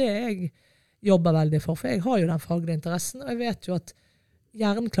 Så det det jeg jobber veldig for jeg har jo den faglige interessen, og jeg vet jo at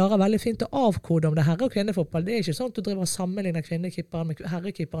hjernen klarer veldig fint å avkode om det herre- og kvinnefotball. Det ikke sånn at du driver og sammenligner kvinnekeeperen med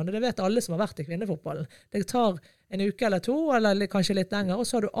herrekeeperen. Det vet alle som har vært i kvinnefotballen. Det tar en uke eller to, eller kanskje litt lenger, og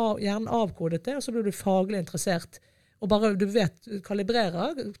så har du hjernen avkodet det, og så blir du faglig interessert. Og bare du vet,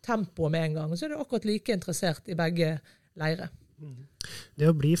 kalibrerer tempoet med en gang, og så er du akkurat like interessert i begge leire. Det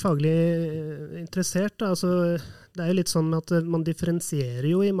å bli faglig interessert, altså, det jo litt sånn at man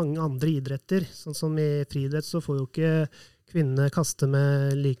differensierer jo i mange andre idretter. Sånn som i friidrett så får jo ikke kvinnene kaste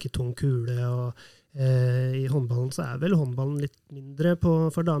med like tung kule, og i håndballen så vel håndballen litt mindre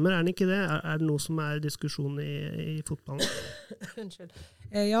for damer, den ikke det? Det noe som diskusjon i fotballen? Unnskyld.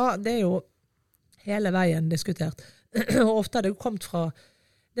 Ja, det jo hele veien diskutert. Og ofte har det kommet fra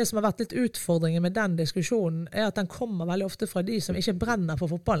det som har vært litt utfordringen med den diskusjonen, at den kommer veldig ofte fra de som ikke brenner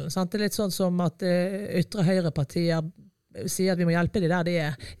for fotballen. Sant? Det litt sånn som at ytre høyrepartier sier at vi må hjelpe de der de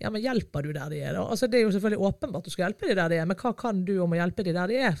Ja, men hjelper du der de da? Altså, det jo selvfølgelig åpenbart du skal hjelpe de der de men hva kan du om å hjelpe de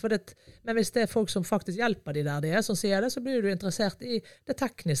der de men hvis det folk som faktisk hjelper de der de som sier det, så blir du interessert i det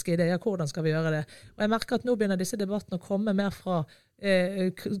tekniske i det, hvordan skal vi gjøre det? Og jeg merker at nå begynner disse debattene å komme mer fra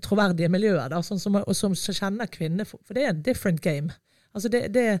troverdige miljøer, da, som kjenner kvinner, for det en different game. Altså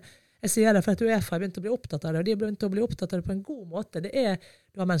jeg sier det for at UEFA har begynt å bli opptatt av det, og de har begynt å bli opptatt av det på en god måte.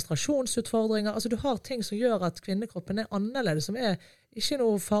 Du har menstruasjonsutfordringer, altså du har ting som gjør at kvinnekroppen annerledes, som ikke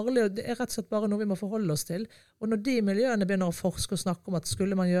noe farlig, og det rett og slett bare noe vi må forholde oss til. Og når de miljøene begynner å forske og snakke om at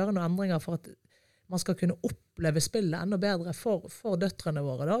skulle man gjøre noen endringer for at man skal kunne oppleve spillet enda bedre for døtrene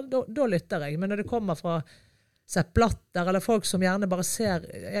våre, da lytter jeg. Men når det kommer fra Sepp Blatter, eller folk som gjerne bare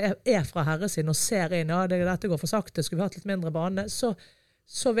fra herresiden og ser inn, dette går for sakte, skulle vi hatt litt mindre bane,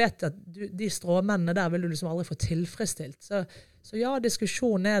 så vet jeg at de stråmennene der vil du liksom aldri få tilfredsstilt. Så ja,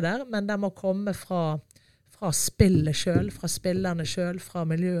 diskusjonen der, men den må komme fra spillet selv, fra spillerne selv, fra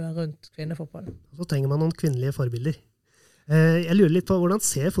miljøet rundt kvinnefotballen. Så trenger man noen kvinnelige forbilder. Jeg lurer litt på, hvordan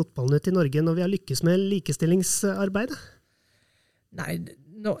ser fotballen ut i Norge når vi har lykkes med likestillingsarbeidet? Nei,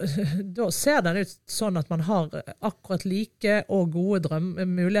 da ser den ut sånn at man har akkurat like og gode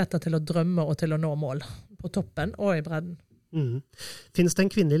muligheter til å drømme og til å nå mål på toppen og i bredden. Finnes det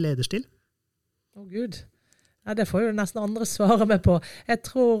en kvinnelig lederstil? Gud. Ja, det får jo nesten andre svare meg på. Jeg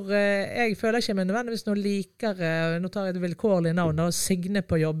føler ikke meg nødvendigvis noe likere, nå tar jeg et vilkårlig navn, Signe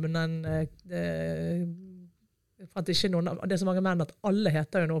på jobben, for at ikke noen, det er så mange menn at alle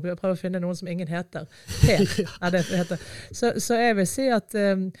heter jo noe, jeg prøver å finne noen som ingen heter. Det heter. Så jeg vil si at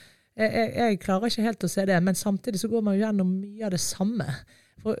jeg klarer ikke helt å se det, men samtidig så går man jo gjennom mye av det samme,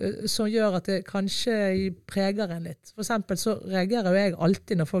 som gjør at det kanskje preger en litt. For eksempel så reagerer jo jeg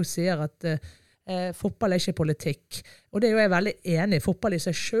alltid når folk sier at fotball ikke politikk. Og det jo jeg veldig enig i. Fotball i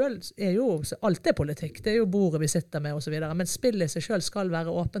seg selv jo alt politikk. Det jo bordet vi sitter med og så videre. Men spillet i seg selv skal være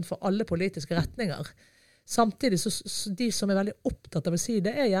åpent for alle politiske retninger. Samtidig så de som veldig opptatt av å si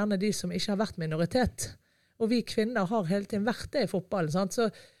det, gjerne de som ikke har vært minoritet. Og vi kvinner har hele tiden vært det i fotballen, sant? Så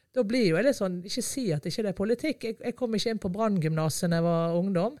da blir jo det sånn, ikke si at ikke det egentlig Jeg kom ikke inn på Brann-gymnaset når jeg var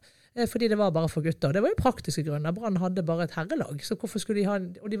ungdom, fordi det var bare for gutter. Det var jo praktiske grunner. Brann hadde bare et herrelag, så hvorfor skulle de ha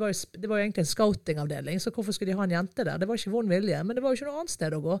og det var jo egentlig en scoutingavdeling, så hvorfor skulle de ha en jente der? Det var ikke vond vilje, men det var jo ikke noe annet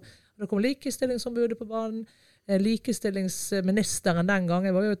sted å gå. Og det kom likestillingsombudet på banen, likestillingsministeren den gang,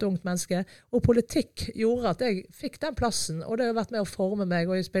 jeg var jo et ungt menneske, og politikk gjorde at jeg fikk den plassen, og det har vært med å forme meg,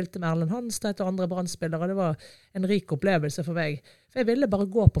 og jeg spilte med Erlend Hanstedt og andre Brann-spillere, og det var en rik opplevelse for meg. For jeg ville bare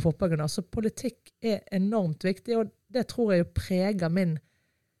gå på fotballgrunner, så politikk enormt viktig, og det tror jeg jo preger min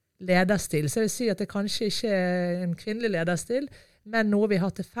lederstil. Så jeg vil si at det kanskje ikke en kvinnelig lederstil, men noe vi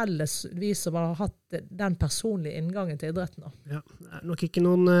har til felles, vi som har hatt den personlige inngangen til idretten. Ja, det nok ikke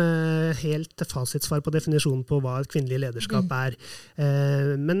noen helt fasitsvar på definisjonen på hva et kvinnelig lederskap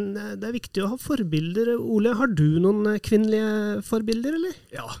men det viktig å ha forbilder. Ole, har du noen kvinnelige forbilder, eller?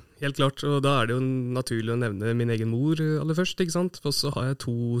 Ja, helt klart, og da det jo naturlig å nevne min egen mor aller først, ikke sant? For så har jeg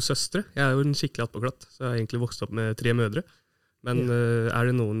 2 søstre. Jeg jo en skikkelig attpåklatt, så jeg har egentlig vokst opp med 3 mødre. Men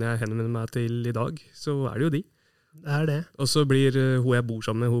det noen jeg henvender meg til i dag, så det jo de. Det det. Og så blir hun jeg bor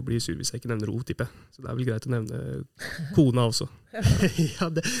sammen med, hun blir sur hvis jeg ikke nevner henne, tipper jeg. Så det vel greit å nevne kona også. Ja,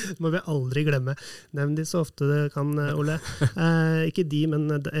 det må vi aldri glemme. Nevn de så ofte det kan, Ole. Ikke de, men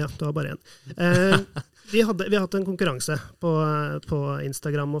ja, du har bare en. Vi har hatt en konkurranse på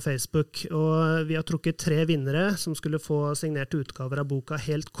Instagram og Facebook, og vi har trukket 3 vinnere som skulle få signerte utgaver av boka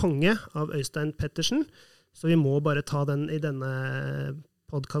Helt konge av Øystein Pettersen. Så vi må bare ta den i denne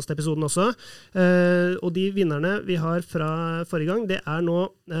podcast-episoden også. Og de vinnerne vi har fra forrige gang, det nå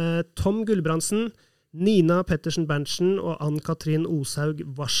Tom Gulbrandsen, Nina Pettersen-Berntsen og Ann-Katrin Oshaug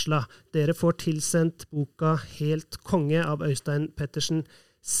Varsla. Dere får tilsendt boka Helt konge av Øystein Pettersen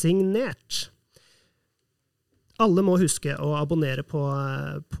signert. Alle må huske å abonnere på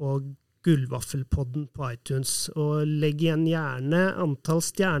Gullvaffelpodden på iTunes, og legg igjen gjerne antall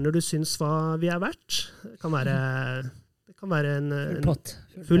stjerner du syns hva vi verdt. Det kan være en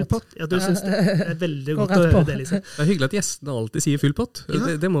full pott. Ja, du synes det veldig godt å høre det, Lise. Det hyggelig at gjestene alltid sier full pott.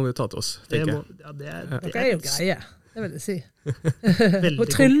 Ja. Det må vi jo ta til oss, tenker jeg. Det jo greie, det vil jeg si. Og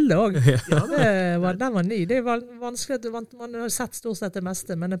trylle også. Ja, den var ny. Det vanskelig at man har sett stort sett det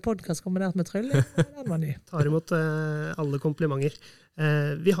meste, men en podcast kombinert med trylle, den var ny. Tar imot alle komplimenter.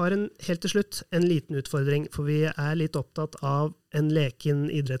 Vi har helt til slutt en liten utfordring, for vi litt opptatt av en leken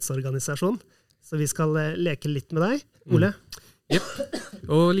idrettsorganisasjon. Så vi skal leke litt med deg, Ole. Jepp.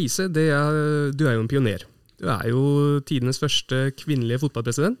 Og Lise, du jo en pioner. Du jo tidenes første kvinnelige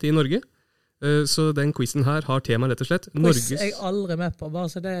fotballpresident i Norge. Så den quizen her har tema rett og slett. Quiz jeg aldri med på, bare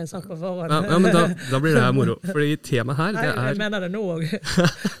så det sagt på forhånd. Ja, men da blir det her moro. Fordi tema her, det Jeg mener det nå også.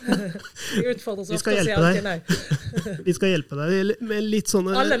 Jeg utfordrer så ofte å si alltid nei. Vi skal hjelpe deg med litt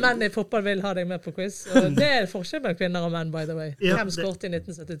sånne... Alle menn i fotball vil ha deg med på quiz. Og det forskjell med kvinner og menn, by the way. Hvem skåret i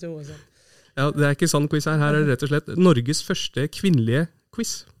 1972 og sånn. Ja, det ikke sann quiz her. Her det rett og slett Norges første kvinnelige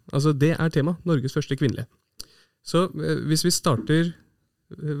quiz. Altså det tema, Norges første kvinnelige. Så hvis vi starter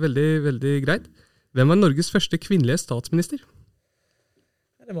veldig, veldig greit. Hvem var Norges første kvinnelige statsminister?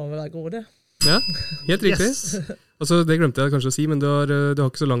 Det må vel være Gode. Ja, helt riktig. Yes. Altså, det glemte jeg kanskje å si, men du har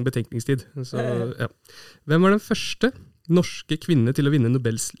ikke så lang betenkningstid. Så, ja. Hvem var den første norske kvinne til å vinne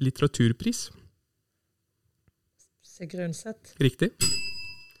Nobels litteraturpris? Sigrun Seth. Riktig.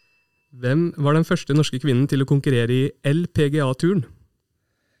 Hvem var den første norske kvinnen til å konkurrere i LPGA-turen?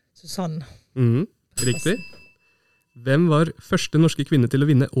 Susanne. Riktig. Hvem var første norske kvinne til å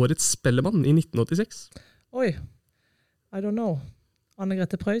vinne Årets Spellemann i 1986? Oi, I don't know.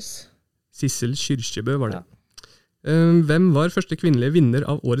 Anne-Grete Preus? Sissel Kyrkjebø var det. Ja. Hvem var første kvinnelige vinner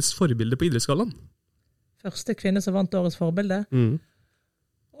av Årets Forbilde på Idrettsgallaen? Første kvinne som vant Årets Forbilde?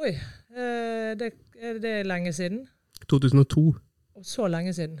 Oi, det lenge siden? 2002. Og så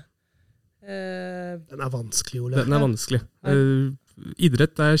lenge siden? Den vanskelig, Ole. Den vanskelig.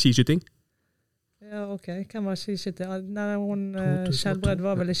 Idrett skiskyting. Ja, ok. Hvem var skiskytter? Skjelbred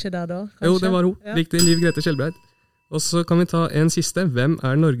var vel ikke der da? Kanskje? Jo, det var hun. Ja. Riktig, Liv Grete Skjelbred. Og så kan vi ta en siste. Hvem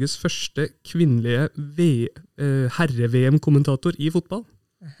Norges første kvinnelige herre-VM-kommentator i fotball?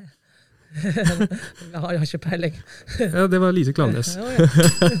 Jeg har ikke peiling. Ja, det var Lise Klaveness.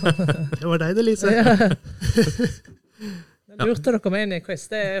 Det var deg det, Lise. Lurte dere meg inn i quiz.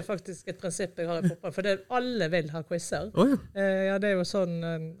 Det faktisk et prinsipp jeg har i fotball, for alle vil ha quizzer. Ja, det jo sånn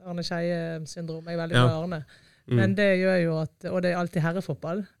Arne Skeie-syndrom. Jeg veldig glad i Arne. Men det gjør jo at, og det alltid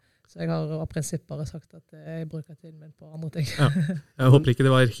herrefotball, så jeg har av prinsipper sagt at jeg bruker tiden min på andre ting. Ja. Jeg håper ikke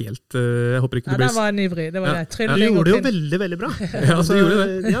det var helt... Jeg håper ikke det ble... den var en nyvri. Det var det. Du gjorde det jo veldig, veldig bra. Ja, altså, du gjorde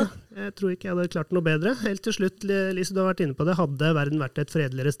det. Ja, jeg tror ikke jeg hadde klart noe bedre. Helt til slutt, Lise, du har vært inne på det. Hadde verden vært et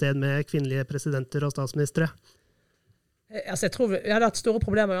fredeligere sted med kvinnelige presidenter og statsministre? Altså jeg tror jeg hadde hatt store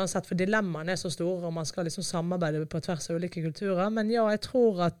problemer uansett, for dilemmaene så store, og man skal liksom samarbeide på tvers av ulike kulturer. Men ja, jeg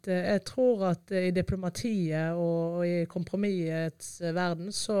tror at i diplomatiet og i kompromissets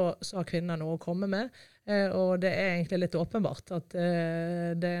verden så har kvinner noe å komme med. Og det egentlig litt åpenbart at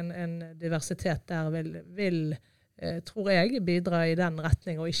det en diversitet der vil, tror jeg, bidra i den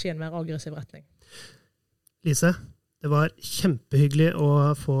retning, og ikke i en mer aggressiv retning. Lise? Det var kjempehyggelig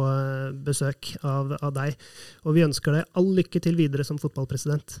å få besøk av deg, og vi ønsker deg all lykke til videre som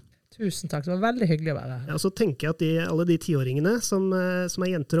fotballpresident. Tusen takk, det var veldig hyggelig å være her. Ja, så tenker jeg at alle de 10-åringene som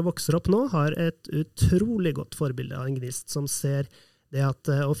jenter og vokser opp nå, har et utrolig godt forbilde av en gnist, som ser det at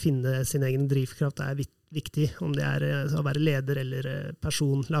å finne sin egen drivkraft viktig, om det å være leder eller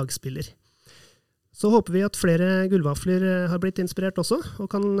person, lagspiller. Så håper vi at flere gullvafler har blitt inspirert også, og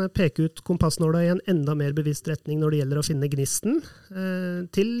kan peke ut kompassnåla i en enda mer bevisst retning når det gjelder å finne gnisten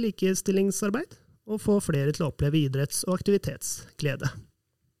til likestillingsarbeid, og få flere til å oppleve idretts- og aktivitetsglede.